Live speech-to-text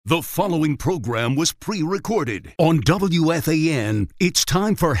The following program was pre-recorded. On WFAN, it's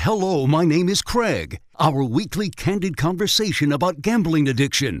time for Hello, My Name is Craig, our weekly candid conversation about gambling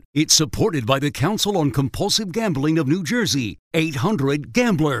addiction. It's supported by the Council on Compulsive Gambling of New Jersey,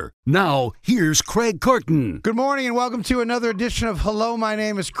 800-GAMBLER. Now, here's Craig Carton. Good morning and welcome to another edition of Hello, My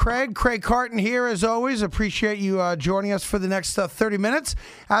Name is Craig. Craig Carton here as always. Appreciate you joining us for the next 30 minutes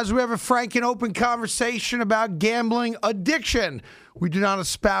as we have a frank and open conversation about gambling addiction. We do not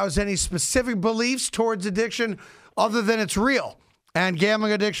espouse any specific beliefs towards addiction other than it's real. And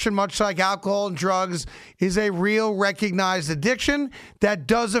gambling addiction, much like alcohol and drugs, is a real recognized addiction that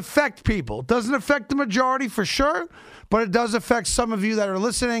does affect people. It doesn't affect the majority for sure, but it does affect some of you that are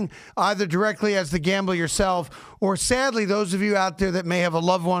listening, either directly as the gambler yourself, or sadly, those of you out there that may have a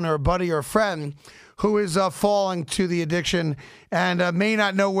loved one or a buddy or a friend who is falling to the addiction and may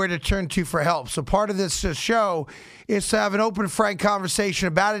not know where to turn to for help. So part of this show is to have an open, frank conversation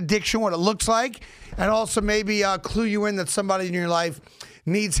about addiction, what it looks like, and also maybe clue you in that somebody in your life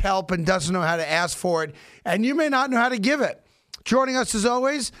needs help and doesn't know how to ask for it, and you may not know how to give it. Joining us, as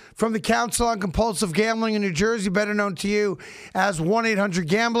always, from the Council on Compulsive Gambling in New Jersey, better known to you as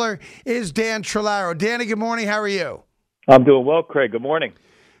 1-800-GAMBLER, is Dan Trillaro. Danny, good morning. How are you? I'm doing well, Craig. Good morning.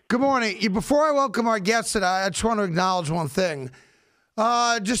 Good morning. Before I welcome our guests today, I just want to acknowledge one thing.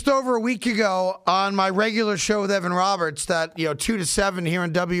 Just over a week ago on my regular show with Evan Roberts, that 2 to 7 here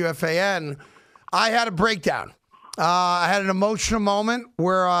on WFAN, I had a breakdown. I had an emotional moment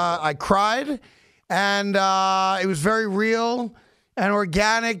where I cried, and it was very real and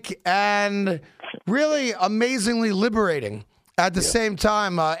organic and really amazingly liberating at the same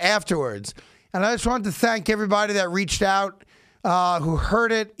time afterwards. And I just wanted to thank everybody that reached out, who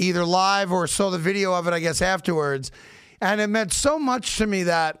heard it either live or saw the video of it, I guess, afterwards. And it meant so much to me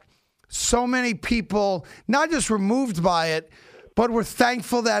that so many people, not just were moved by it, but were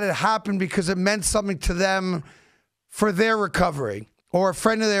thankful that it happened because it meant something to them for their recovery or a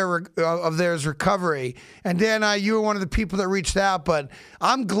friend of theirs recovery. And Dan, you were one of the people that reached out, but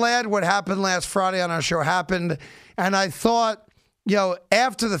I'm glad what happened last Friday on our show happened. And I thought,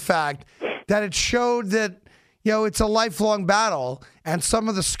 after the fact, that it showed that it's a lifelong battle, and some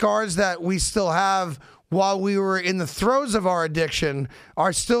of the scars that we still have while we were in the throes of our addiction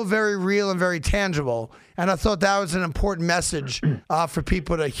are still very real and very tangible. And I thought that was an important message for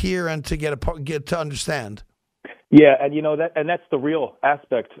people to hear and to get to understand. Yeah, and that's the real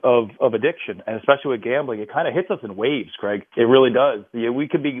aspect of addiction, and especially with gambling. It kind of hits us in waves, Craig. It really does. We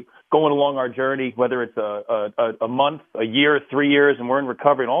could be going along our journey, whether it's a month, a year, 3 years, and we're in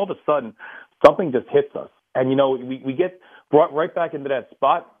recovery, and all of a sudden something just hits us. And, we get brought right back into that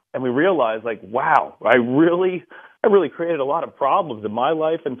spot, and we realize, wow, I really created a lot of problems in my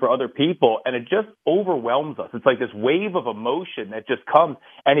life and for other people, and it just overwhelms us. It's like this wave of emotion that just comes,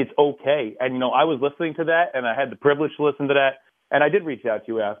 and it's okay. And, I was listening to that, and I had the privilege to listen to that, and I did reach out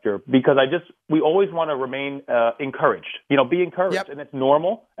to you after, because we always want to remain encouraged. Be encouraged, Yep. And it's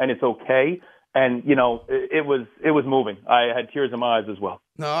normal, and it's okay. And, it was moving. I had tears in my eyes as well.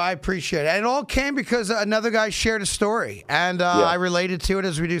 No, I appreciate it. And it all came because another guy shared a story, and I related to it,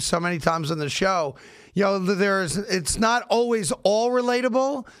 as we do so many times on the show. It's not always all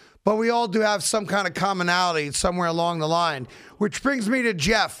relatable, but we all do have some kind of commonality somewhere along the line, which brings me to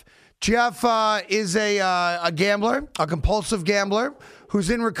Jeff. Jeff is a gambler, a compulsive gambler, who's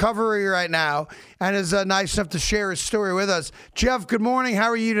in recovery right now and is nice enough to share his story with us. Jeff, good morning. How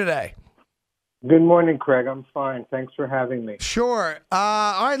are you today? Good morning, Craig. I'm fine. Thanks for having me. Sure.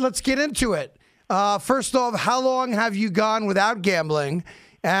 All right, let's get into it. First off, how long have you gone without gambling?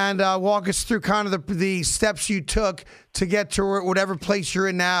 And walk us through kind of the steps you took to get to whatever place you're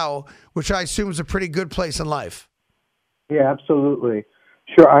in now, which I assume is a pretty good place in life. Yeah, absolutely.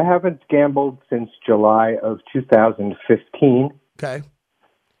 Sure. I haven't gambled since July of 2015. Okay.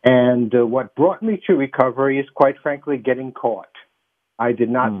 And what brought me to recovery is, quite frankly, getting caught. I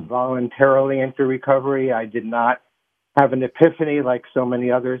did not voluntarily enter recovery. I did not have an epiphany like so many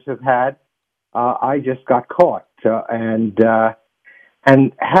others have had. I just got caught and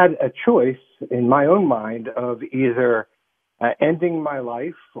had a choice in my own mind of either ending my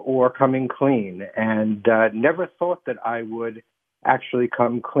life or coming clean, and never thought that I would actually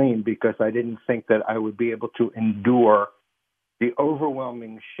come clean, because I didn't think that I would be able to endure the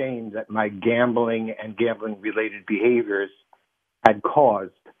overwhelming shame that my gambling and gambling-related behaviors had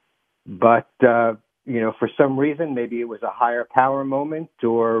caused. But, for some reason, maybe it was a higher power moment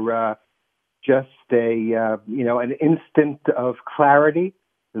or just an instant of clarity,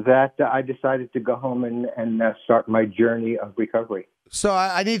 that I decided to go home and start my journey of recovery. So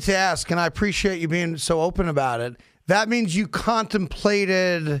I need to ask, and I appreciate you being so open about it, that means you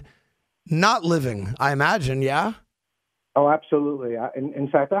contemplated not living, I imagine, yeah? Oh, absolutely. In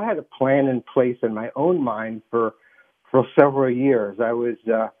fact, I had a plan in place in my own mind for several years. I was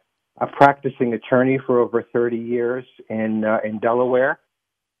a practicing attorney for over 30 years in Delaware,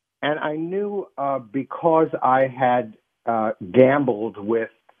 and I knew because I had gambled with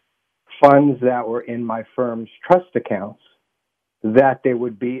funds that were in my firm's trust accounts that there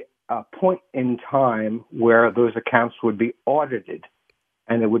would be a point in time where those accounts would be audited,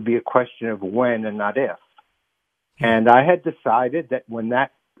 and it would be a question of when and not if. And I had decided that when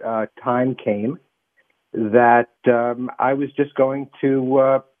that time came, that I was just going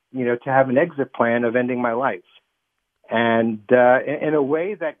to have an exit plan of ending my life. And in a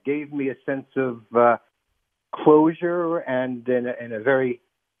way that gave me a sense of closure, and in a very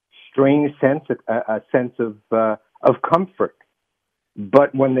strange sense, a sense of comfort.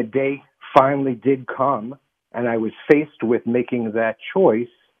 But when the day finally did come, and I was faced with making that choice,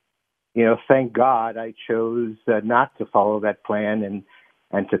 thank God I chose not to follow that plan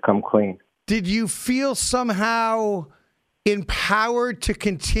and to come clean. Did you feel somehow empowered to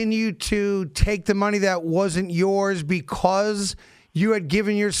continue to take the money that wasn't yours because you had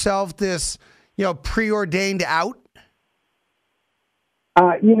given yourself this, preordained out?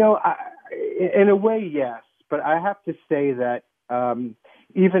 In a way, yes. But I have to say that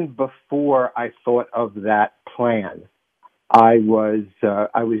even before I thought of that plan, I was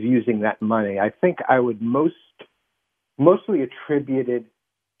using that money. I think I would mostly attribute it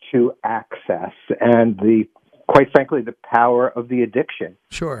to access and quite frankly, the power of the addiction.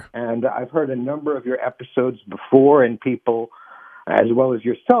 Sure. And I've heard a number of your episodes before, and people, as well as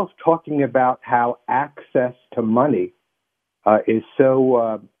yourself, talking about how access to money is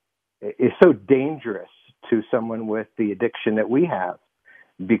so dangerous to someone with the addiction that we have,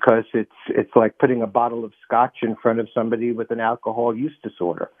 because it's like putting a bottle of scotch in front of somebody with an alcohol use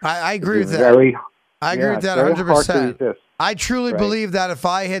disorder. I agree with that. I agree with that 100%. I truly Right. believe that if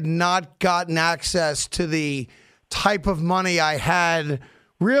I had not gotten access to the type of money I had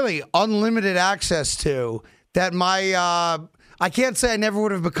really unlimited access to, that I can't say I never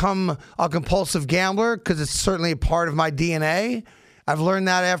would have become a compulsive gambler, because it's certainly a part of my DNA. I've learned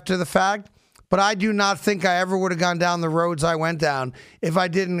that after the fact. But I do not think I ever would have gone down the roads I went down if I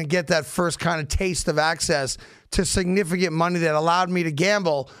didn't get that first kind of taste of access to significant money that allowed me to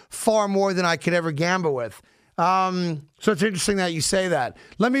gamble far more than I could ever gamble with. So it's interesting that you say that.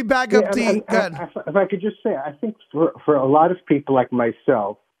 Let me back up if I could just say, I think for a lot of people like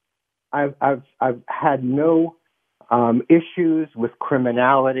myself, I've had no issues with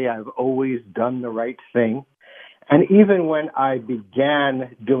criminality. I've always done the right thing. And even when I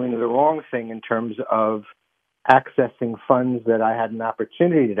began doing the wrong thing in terms of accessing funds that I had an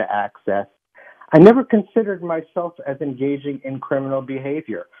opportunity to access, I never considered myself as engaging in criminal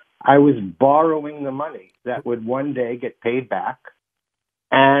behavior. I was borrowing the money that would one day get paid back.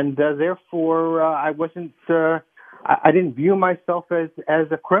 And therefore, I didn't view myself as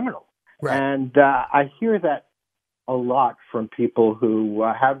a criminal. Right. And I hear that a lot from people who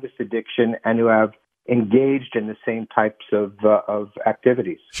have this addiction and who have engaged in the same types of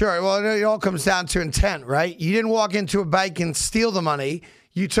activities. Sure. Well, it all comes down to intent, right? You didn't walk into a bank and steal the money.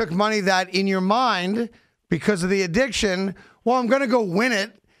 You took money that in your mind, because of the addiction, well, I'm going to go win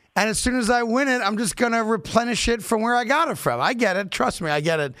it. And as soon as I win it, I'm just going to replenish it from where I got it from. I get it. Trust me, I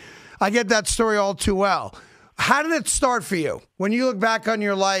get it. I get that story all too well. How did it start for you? When you look back on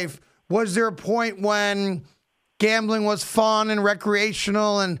your life, was there a point when gambling was fun and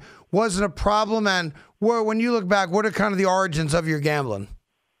recreational and wasn't a problem? And when you look back, what are kind of the origins of your gambling?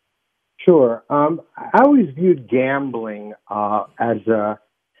 Sure. I always viewed gambling as a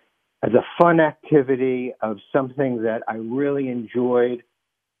fun activity, of something that I really enjoyed.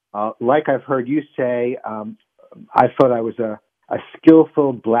 Like I've heard you say, I thought I was a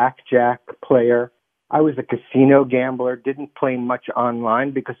skillful blackjack player. I was a casino gambler, didn't play much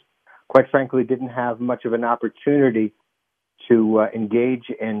online because, quite frankly, didn't have much of an opportunity to engage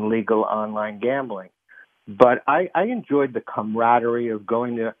in legal online gambling. But I enjoyed the camaraderie of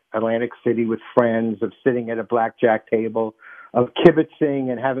going to Atlantic City with friends, of sitting at a blackjack table, of kibitzing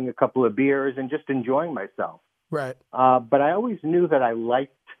and having a couple of beers and just enjoying myself. Right. But I always knew that I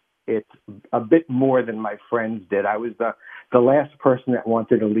liked it a bit more than my friends did. I was the last person that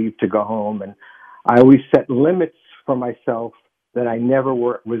wanted to leave to go home, and I always set limits for myself that I never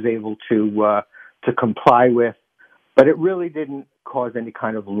was able to comply with. But it really didn't cause any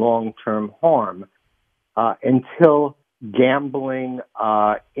kind of long-term harm until gambling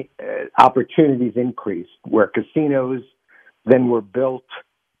opportunities increased, where casinos then were built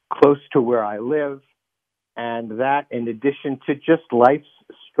close to where I live. And that, in addition to just life's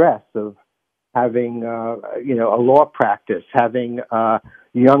stress of having, a law practice, having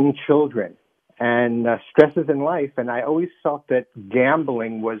young children, and stresses in life. And I always felt that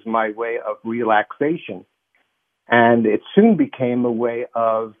gambling was my way of relaxation. And it soon became a way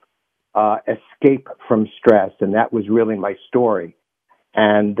of escape from stress. And that was really my story.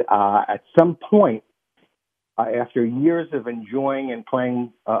 And at some point, after years of enjoying and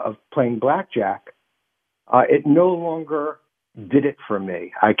playing blackjack, it no longer did it for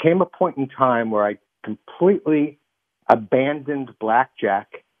me. I came a point in time where I completely abandoned blackjack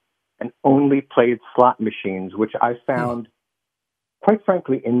and only played slot machines, which I found, quite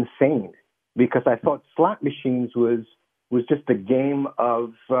frankly, insane, because I thought slot machines was just a game of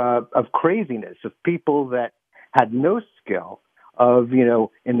craziness, of people that had no skill, of,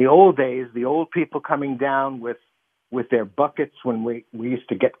 in the old days, the old people coming down with their buckets when we used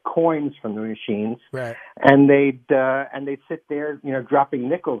to get coins from the machines, Right. and they'd sit there, dropping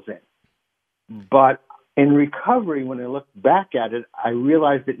nickels in. But in recovery, when I looked back at it, I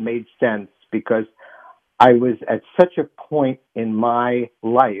realized it made sense, because I was at such a point in my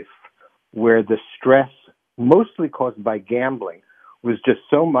life where the stress, mostly caused by gambling, was just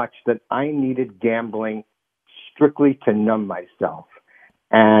so much that I needed gambling strictly to numb myself.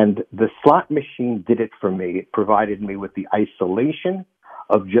 And the slot machine did it for me. It provided me with the isolation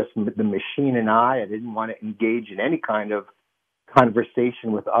of just the machine and I. I didn't want to engage in any kind of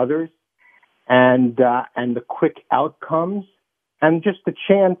conversation with others. And the quick outcomes, and just the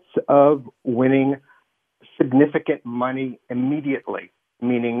chance of winning significant money immediately.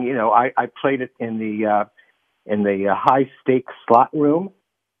 Meaning, I played it in the high stakes slot room,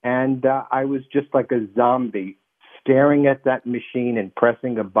 and I was just like a zombie, staring at that machine and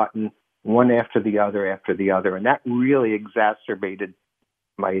pressing a button one after the other, and that really exacerbated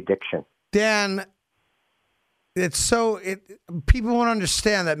my addiction. Dan, people won't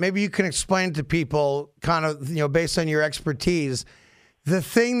understand that. Maybe you can explain to people, kind of, based on your expertise, the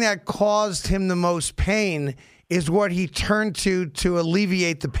thing that caused him the most pain is what he turned to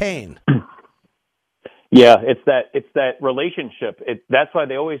alleviate the pain. Yeah, it's that relationship. That's why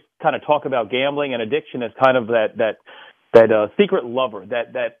they always kind of talk about gambling and addiction as kind of that secret lover,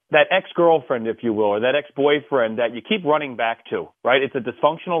 that ex-girlfriend, if you will, or that ex-boyfriend that you keep running back to, right? It's a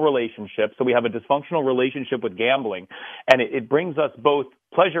dysfunctional relationship. So we have a dysfunctional relationship with gambling, and it brings us both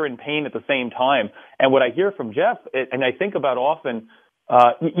pleasure and pain at the same time. And what I hear from Jeff, and I think about often,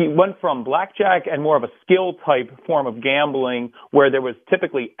 you went from blackjack and more of a skill type form of gambling where there was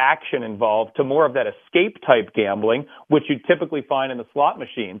typically action involved to more of that escape type gambling, which you typically find in the slot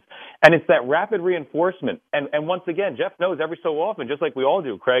machines. And it's that rapid reinforcement. And once again, Jeff knows every so often, just like we all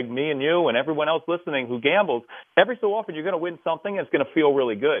do, Craig, me and you and everyone else listening who gambles, every so often you're going to win something and it's going to feel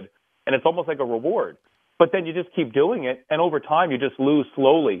really good. And it's almost like a reward. But then you just keep doing it. And over time, you just lose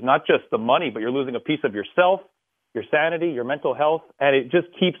slowly, not just the money, but you're losing a piece of yourself, your sanity, your mental health, and it just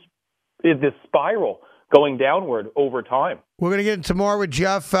keeps this spiral going downward over time. We're going to get into more with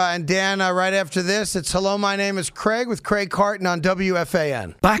Jeff and Dan right after this. It's Hello, My Name is Craig with Craig Carton on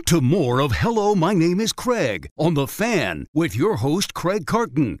WFAN. Back to more of Hello, My Name is Craig on The Fan with your host, Craig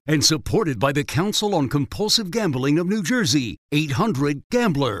Carton, and supported by the Council on Compulsive Gambling of New Jersey,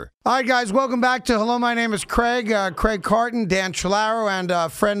 800-GAMBLER. All right, guys, welcome back to Hello, My Name is Craig. Craig Carton, Dan Chilaro, and a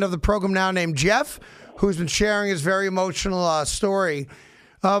friend of the program now named Jeff, who's been sharing his very emotional story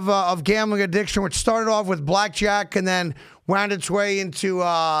of gambling addiction, which started off with blackjack and then wound its way into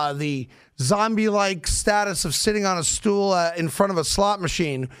the zombie-like status of sitting on a stool in front of a slot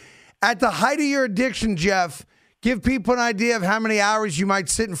machine. At the height of your addiction, Jeff, give people an idea of how many hours you might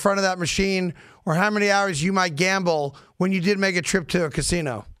sit in front of that machine or how many hours you might gamble when you did make a trip to a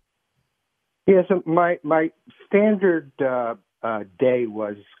casino. Yeah, so my standard day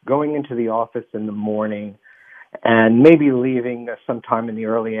was going into the office in the morning and maybe leaving sometime in the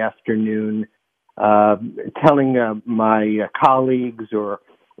early afternoon, telling my colleagues or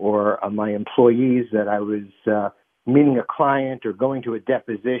my employees that I was meeting a client or going to a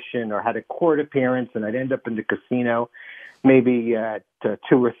deposition or had a court appearance, and I'd end up in the casino maybe at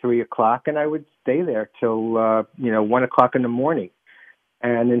 2 or 3 o'clock, and I would stay there till 1 o'clock in the morning.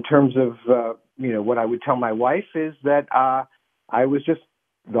 And in terms of what I would tell my wife is that I was just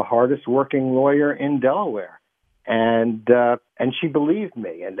the hardest working lawyer in Delaware, and she believed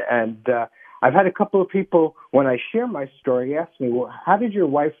me. And I've had a couple of people, when I share my story, ask me, well, how did your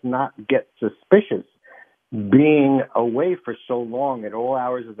wife not get suspicious being away for so long at all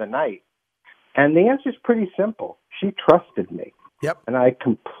hours of the night? And the answer is pretty simple. She trusted me. Yep. And I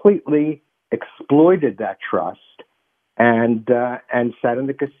completely exploited that trust and sat in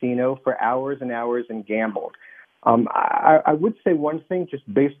the casino for hours and hours and gambled. I would say one thing,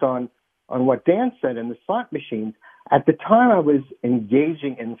 just based on what Dan said in the slot machines. At the time I was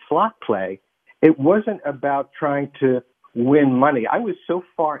engaging in slot play, it wasn't about trying to win money. I was so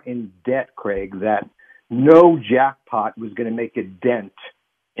far in debt, Craig, that no jackpot was going to make a dent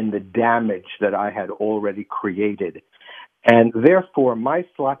in the damage that I had already created. And therefore, my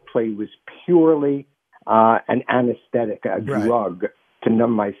slot play was purely an anesthetic, a drug to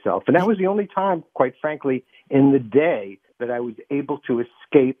numb myself. And that was the only time, quite frankly, in the day that I was able to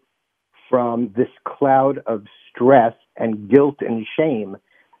escape from this cloud of stress and guilt and shame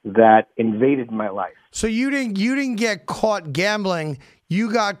that invaded my life. So you didn't get caught gambling.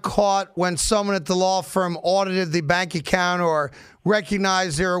 You got caught when someone at the law firm audited the bank account or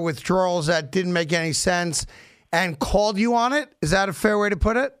recognized there were withdrawals that didn't make any sense and called you on it? Is that a fair way to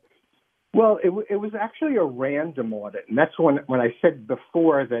put it? Well, it was actually a random audit. And that's when I said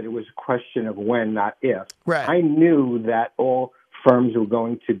before that it was a question of when, not if. Right. I knew that all firms were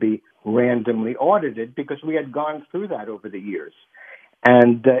going to be randomly audited because we had gone through that over the years.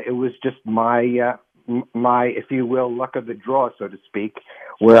 And it was just my, if you will, luck of the draw, so to speak,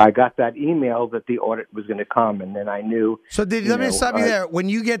 where I got that email that the audit was going to come, and then I knew. So let me stop you there. When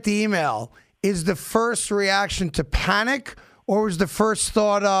you get the email, is the first reaction to panic, or was the first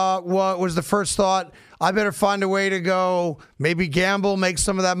thought, I better find a way to go, maybe gamble, make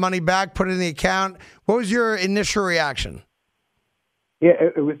some of that money back, put it in the account? What was your initial reaction? Yeah,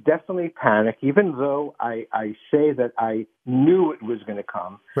 it was definitely panic, even though I say that I knew it was going to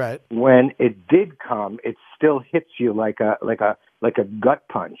come. Right. When it did come, it still hits you like a gut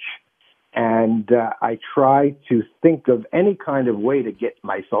punch. And I tried to think of any kind of way to get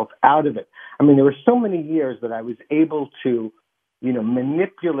myself out of it. I mean, there were so many years that I was able to,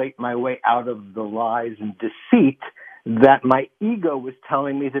 manipulate my way out of the lies and deceit that my ego was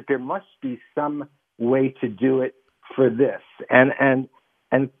telling me that there must be some way to do it for this. And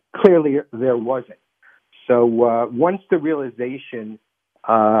clearly there wasn't. So once the realization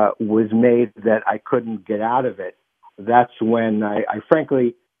was made that I couldn't get out of it, that's when I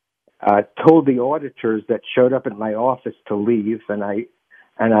frankly told the auditors that showed up at my office to leave, and I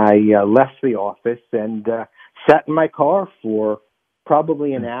left the office and sat in my car for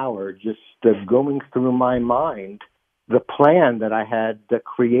probably an hour, just going through my mind the plan that I had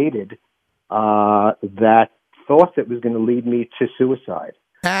created that thought that was going to lead me to suicide.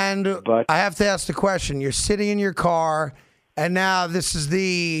 But I have to ask the question. You're sitting in your car, and now this is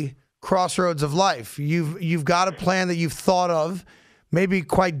the crossroads of life. You've got a plan that you've thought of, maybe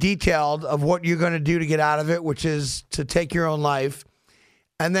quite detailed, of what you're going to do to get out of it, which is to take your own life.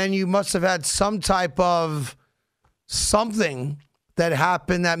 And then you must have had some type of something that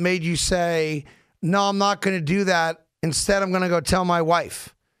happened that made you say, no, I'm not going to do that. Instead, I'm going to go tell my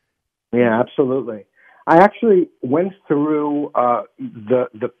wife. Yeah, absolutely. I actually went through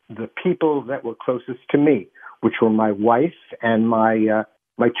the people that were closest to me, which were my wife and my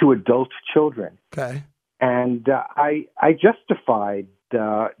two adult children. Okay. And I justified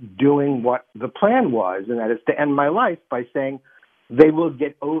doing what the plan was, and that is to end my life by saying they will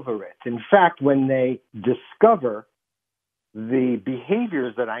get over it. In fact, when they discover the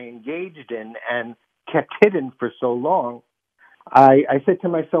behaviors that I engaged in and kept hidden for so long, I said to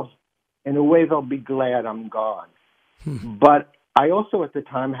myself, in a way, they'll be glad I'm gone. But I also at the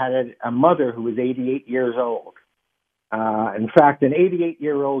time had a mother who was 88 years old. In fact, an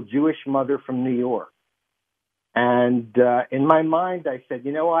 88-year-old Jewish mother from New York. And in my mind, I said,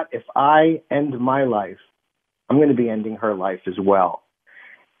 you know what? If I end my life, I'm going to be ending her life as well.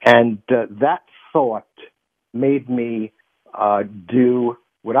 And that thought made me do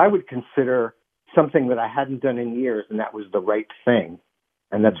what I would consider something that I hadn't done in years, and that was the right thing.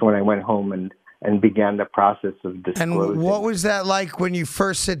 And that's when I went home and began the process of disclosing. And what was that like when you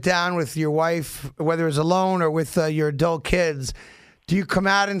first sit down with your wife, whether it's alone or with your adult kids? Do you come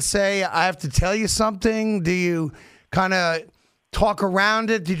out and say, I have to tell you something? Do you kind of talk around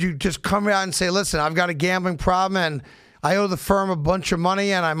it? Did you just come out and say, listen, I've got a gambling problem and I owe the firm a bunch of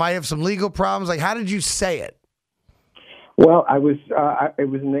money and I might have some legal problems? Like, how did you say it? Well, it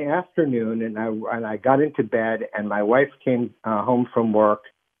was in the afternoon, and I got into bed, and my wife came home from work,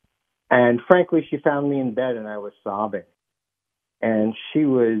 and frankly, she found me in bed, and I was sobbing, and she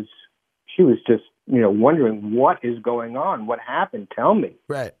was just wondering what is going on, what happened, tell me.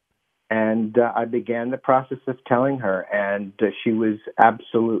 Right. And I began the process of telling her, and she was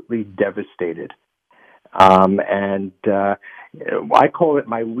absolutely devastated. I call it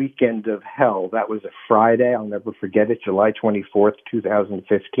my weekend of hell. That was a Friday. I'll never forget it, July 24th,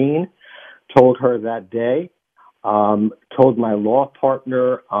 2015. Told her that day. Told my law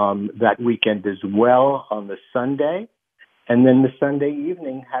partner that weekend as well on the Sunday. And then the Sunday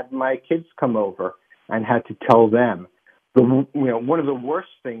evening had my kids come over and had to tell them. One of the worst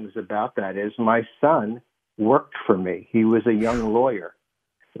things about that is my son worked for me. He was a young lawyer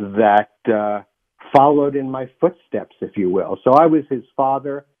that followed in my footsteps, if you will. So I was his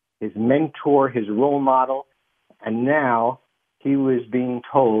father, his mentor, his role model, and now he was being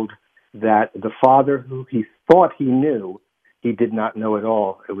told that the father who he thought he knew, he did not know at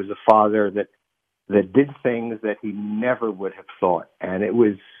all. It was a father that did things that he never would have thought. And it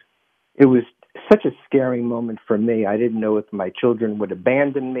was such a scary moment for me. I didn't know if my children would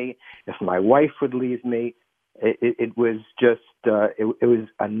abandon me, if my wife would leave me. It was just, it was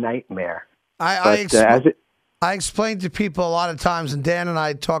a nightmare. I explain to people a lot of times, and Dan and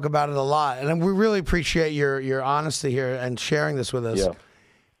I talk about it a lot, and we really appreciate your honesty here and sharing this with us. Yeah.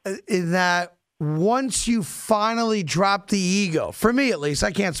 In that once you finally drop the ego, for me at least,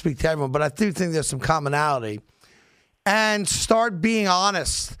 I can't speak to everyone, but I do think there's some commonality, and start being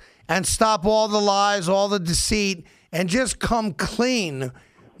honest and stop all the lies, all the deceit, and just come clean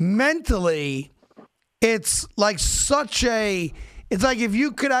mentally, it's like it's like if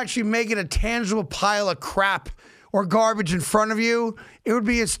you could actually make it a tangible pile of crap or garbage in front of you, it would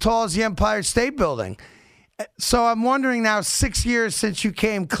be as tall as the Empire State Building. So I'm wondering now, 6 years since you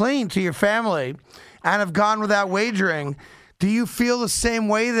came clean to your family and have gone without wagering, do you feel the same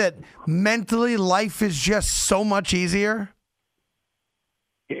way that mentally life is just so much easier?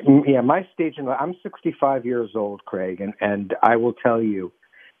 Yeah, my stage in life, I'm 65 years old, Craig, and I will tell you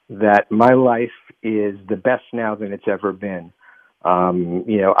that my life is the best now than it's ever been.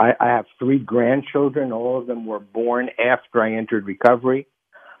 I have 3 grandchildren. All of them were born after I entered recovery.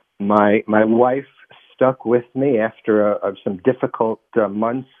 My wife stuck with me after some difficult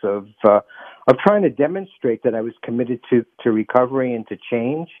months of trying to demonstrate that I was committed to recovery and to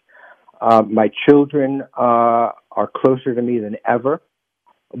change. My children are closer to me than ever.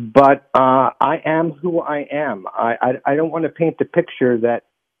 But I am who I am. I don't want to paint the picture that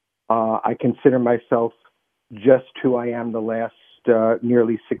I consider myself just who I am the last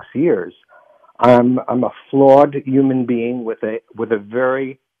nearly 6 years. I'm a flawed human being with a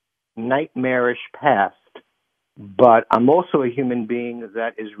very nightmarish past, but I'm also a human being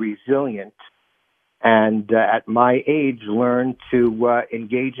that is resilient and at my age learned to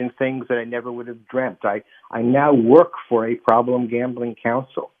engage in things that I never would have dreamt. I now work for a problem gambling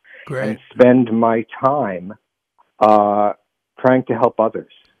council. Great. And spend my time trying to help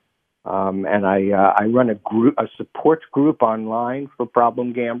others. And I run a support group online for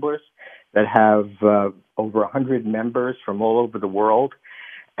problem gamblers that have over 100 members from all over the world.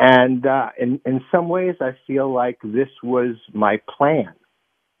 And in some ways, I feel like this was my plan.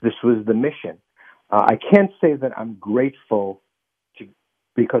 This was the mission. I can't say that I'm grateful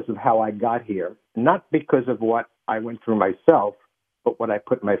because of how I got here, not because of what I went through myself, but what I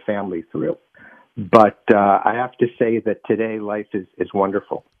put my family through. But I have to say that today life is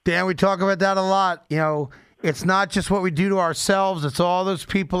wonderful. Dan, we talk about that a lot. It's not just what we do to ourselves. It's all those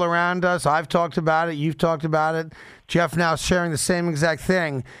people around us. I've talked about it. You've talked about it. Jeff now sharing the same exact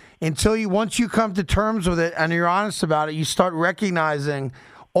thing. Once you come to terms with it and you're honest about it, you start recognizing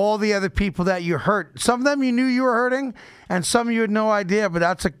all the other people that you hurt. Some of them you knew you were hurting, and some you had no idea. But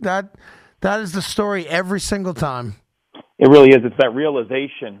that is the story every single time. It really is. It's that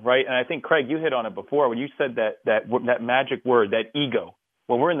realization, right? And I think, Craig, you hit on it before when you said that magic word, that ego.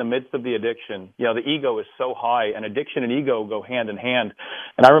 When we're in the midst of the addiction, the ego is so high, and addiction and ego go hand in hand.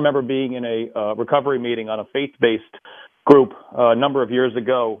 And I remember being in a recovery meeting on a faith-based group a number of years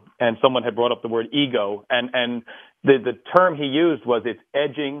ago, and someone had brought up the word ego, and the term he used was it's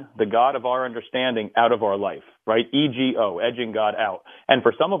edging the God of our understanding out of our life, right? EGO, edging God out. And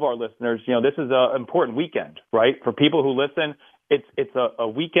for some of our listeners, this is an important weekend, right? For people who listen, it's a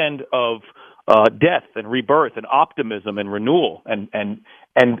weekend of death and rebirth and optimism and renewal.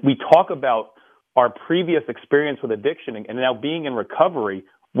 And we talk about our previous experience with addiction and now being in recovery.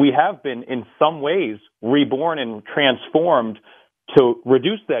 We have been in some ways reborn and transformed to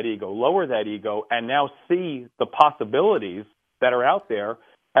reduce that ego, lower that ego, and now see the possibilities that are out there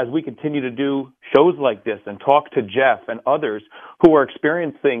as we continue to do shows like this and talk to Jeff and others who are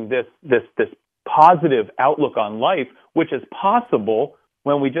experiencing this positive outlook on life, which is possible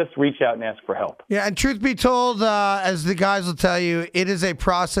when we just reach out and ask for help. Yeah, and truth be told, as the guys will tell you, it is a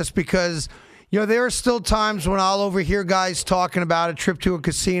process because, there are still times when I'll overhear guys talking about a trip to a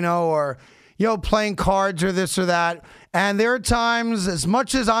casino or, playing cards or this or that. And there are times, as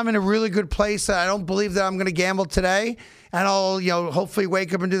much as I'm in a really good place that I don't believe that I'm going to gamble today, and I'll, hopefully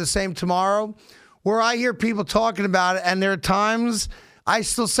wake up and do the same tomorrow, where I hear people talking about it, and there are times I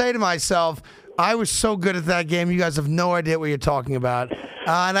still say to myself, I was so good at that game, you guys have no idea what you're talking about.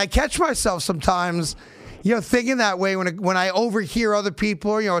 And I catch myself sometimes, thinking that way when I overhear other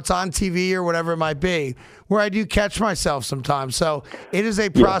people, it's on TV or whatever it might be, where I do catch myself sometimes. So it is a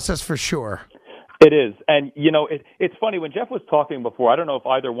process for sure. It is. And, it's funny. When Jeff was talking before, I don't know if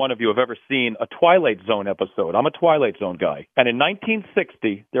either one of you have ever seen a Twilight Zone episode. I'm a Twilight Zone guy. And in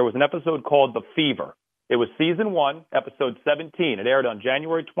 1960, there was an episode called The Fever. It was season 1, episode 17. It aired on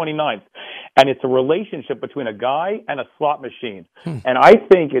January 29th. And it's a relationship between a guy and a slot machine. And I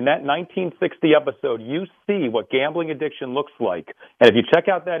think in that 1960 episode, you see what gambling addiction looks like. And if you check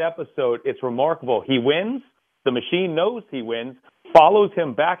out that episode, it's remarkable. He wins. The machine knows he wins, follows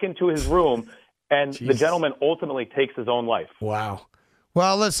him back into his room, and the gentleman ultimately takes his own life. Wow.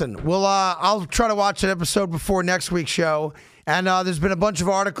 Well, listen, I'll try to watch an episode before next week's show. And there's been a bunch of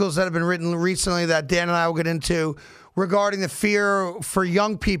articles that have been written recently that Dan and I will get into regarding the fear for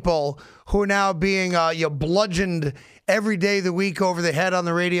young people who are now being bludgeoned every day of the week over the head on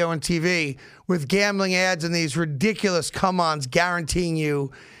the radio and TV with gambling ads and these ridiculous come-ons guaranteeing you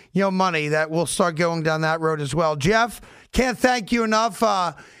money. That we'll start going down that road as well. Jeff, can't thank you enough.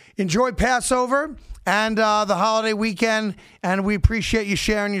 Enjoy Passover and the holiday weekend, and we appreciate you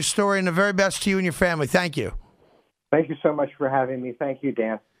sharing your story, and the very best to you and your family. Thank you. Thank you so much for having me. Thank you,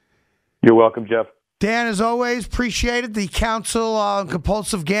 Dan. You're welcome, Jeff. Dan, as always, appreciate it. The Council on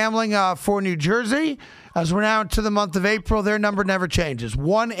Compulsive Gambling for New Jersey. As we're now into the month of April, their number never changes.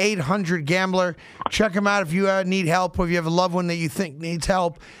 1-800-GAMBLER. Check them out if you need help or if you have a loved one that you think needs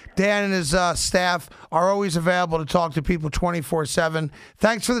help. Dan and his staff are always available to talk to people 24/7.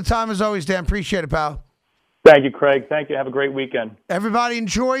 Thanks for the time as always, Dan. Appreciate it, pal. Thank you, Craig. Thank you. Have a great weekend. Everybody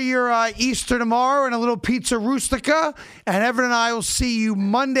enjoy your Easter tomorrow and a little pizza rustica. And Evan and I will see you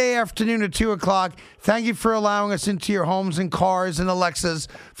Monday afternoon at 2 o'clock. Thank you for allowing us into your homes and cars and Alexas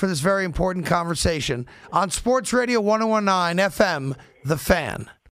for this very important conversation on Sports Radio 101.9 FM, The Fan.